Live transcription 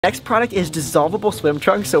Next product is dissolvable swim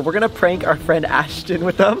trunks, so we're gonna prank our friend Ashton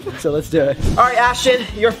with them. So let's do it. All right, Ashton,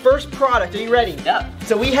 your first product. Are you ready? Yep.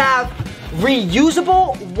 So we have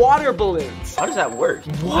reusable water balloons. How does that work?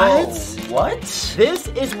 What? Whoa, what? This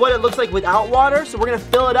is what it looks like without water, so we're gonna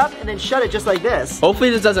fill it up and then shut it just like this. Hopefully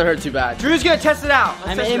this doesn't hurt too bad. Drew's gonna test it out.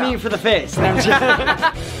 I'm aiming for the face. Oh!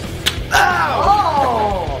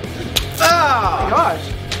 Oh my gosh.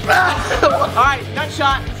 Alright, gun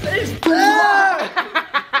shot.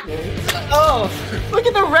 Oh, look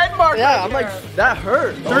at the red mark. Yeah, right I'm there. like, that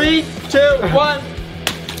hurt. 3, 2, 1.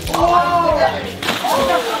 Oh.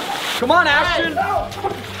 Come on, Ashton.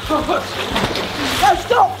 Let's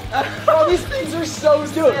go. Oh, these things are so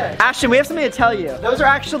stupid. Ashton, we have something to tell you. Those are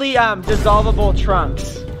actually dissolvable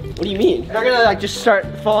trunks. What do you mean? They're gonna like just start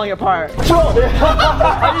falling apart.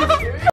 Are you serious?